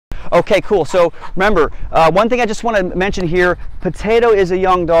Okay, cool. So remember, one thing I just want to mention here, Potato is a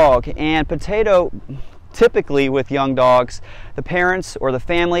young dog, and Potato, typically with young dogs, the parents or the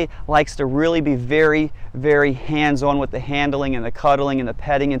family likes to really be very, very hands-on with the handling and the cuddling and the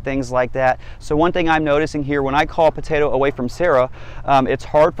petting and things like that. So one thing I'm noticing here, when I call Potato away from Sarah, it's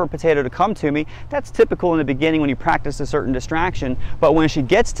hard for Potato to come to me. That's typical in the beginning when you practice a certain distraction, but when she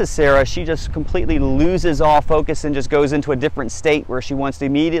gets to Sarah, she just completely loses all focus and just goes into a different state where she wants to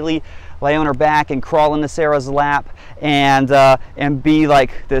immediately lay on her back and crawl into Sarah's lap and be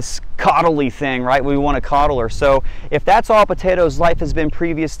like this coddly thing, right? We want to coddle her. So if that's all Potato's life has been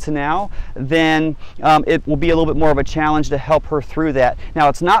previous to now, then it will be a little bit more of a challenge to help her through that. Now,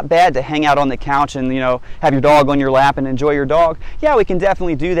 it's not bad to hang out on the couch and, you know, have your dog on your lap and enjoy your dog. Yeah, we can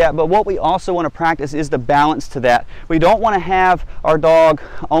definitely do that, but what we also want to practice is the balance to that. We don't want to have our dog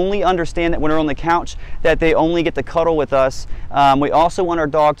only understand that when we're on the couch that they only get to cuddle with us. We also want our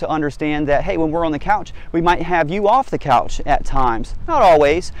dog to understand that, hey, when we're on the couch, we might have you off the couch at times. Not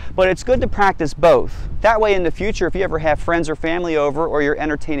always, but it's good to practice both. That way in the future, if you ever have friends or family over, or you're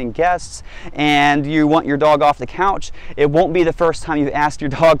entertaining guests and you want your dog off the couch, it won't be the first time you've asked your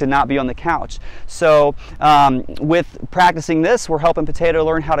dog to not be on the couch. So with practicing this, we're helping Potato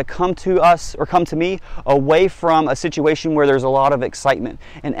learn how to come to us, or come to me, away from a situation where there's a lot of excitement.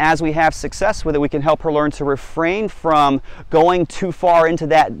 And as we have success with it, we can help her learn to refrain from going too far into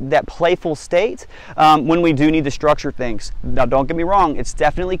that playful state when we do need to structure things. Now, don't get me wrong, it's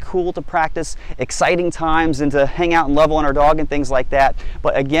definitely cool to practice exciting times and to hang out and love on our dog and things like that.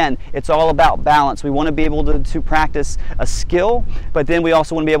 But again, it's all about balance. We want to be able to practice a skill, but then we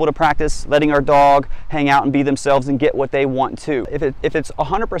also want to be able to practice letting our dog hang out and be themselves and get what they want to. If it's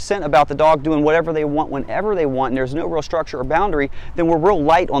 100% about the dog doing whatever they want whenever they want, and there's no real structure or boundary, then we're real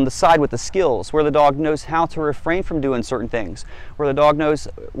light on the side with the skills, where the dog knows how to refrain from doing certain things, where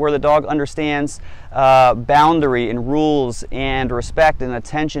the dog understands boundary and rules and respect and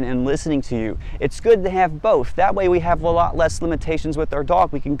attention and listening to you. It's good to have both. That way we have a lot less limitations with our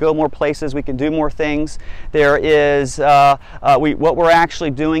dog. We can go more places, we can do more things. There is, what we're actually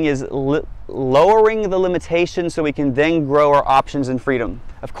doing is lowering the limitations so we can then grow our options and freedom.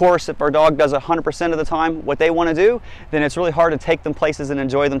 Of course, if our dog does 100% of the time what they want to do, then it's really hard to take them places and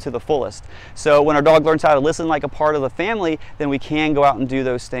enjoy them to the fullest. So when our dog learns how to listen like a part of the family, then we can go out and do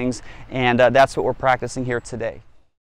those things, and that's what we're practicing here today.